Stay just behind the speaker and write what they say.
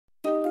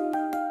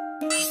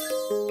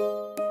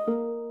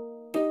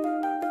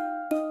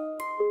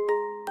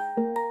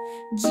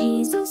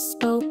Jesus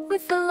spoke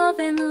with love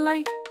and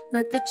light.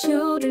 Let the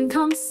children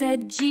come,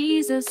 said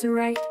Jesus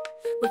right.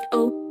 With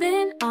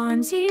open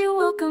arms he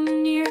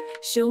welcomed near,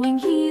 showing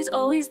he's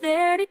always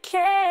there to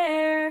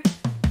care.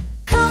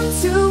 Come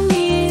to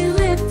me,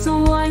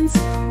 little ones,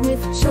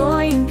 with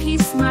joy and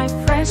peace, my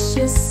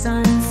precious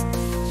sons.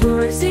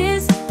 Yours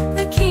is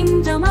the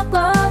kingdom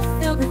above,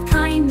 filled with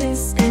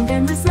kindness and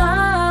endless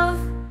love.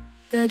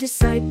 The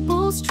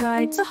disciples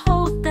tried to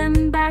hold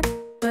them back,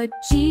 but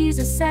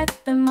Jesus set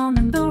them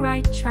on the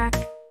right track.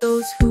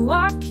 Those who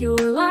are pure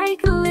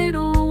like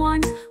little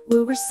ones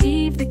will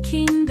receive the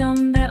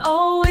kingdom that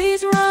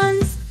always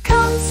runs.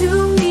 Come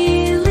to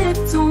me,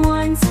 little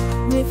ones,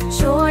 with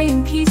joy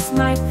and peace,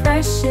 my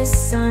precious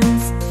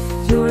sons.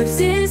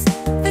 Yours is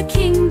the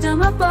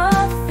kingdom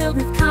above, filled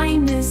with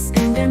kindness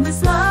and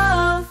endless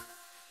love.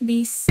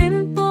 Be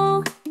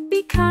simple,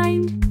 be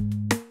kind,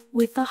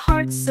 with a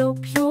heart so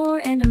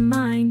pure and a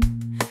mind.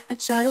 A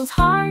child's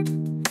heart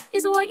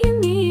is what you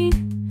need,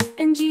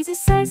 and Jesus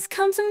says,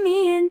 come to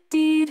me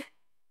indeed.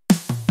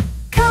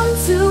 Come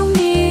to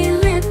me,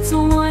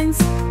 little ones,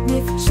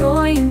 with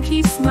joy and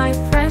peace, my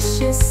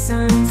precious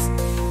sons.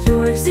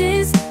 Yours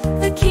is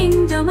the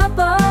kingdom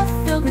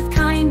above, filled with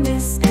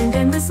kindness and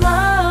endless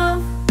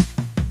love.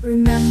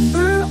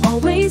 Remember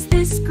always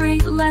this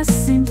great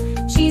lesson: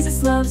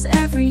 Jesus loves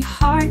every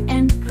heart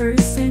and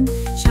person.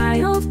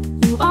 Child,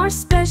 you are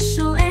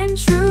special and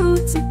true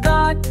to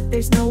God.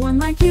 There's no one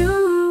like you.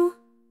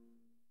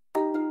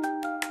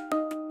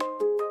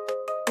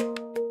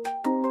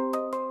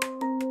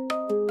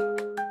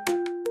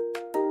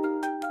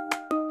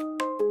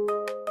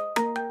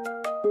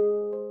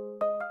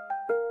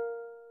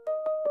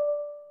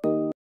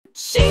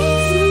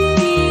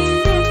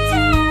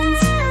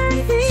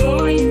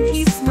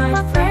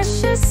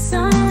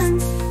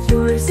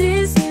 Yours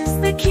is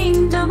the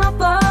kingdom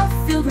above,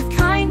 filled with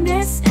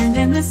kindness and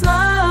endless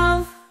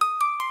love.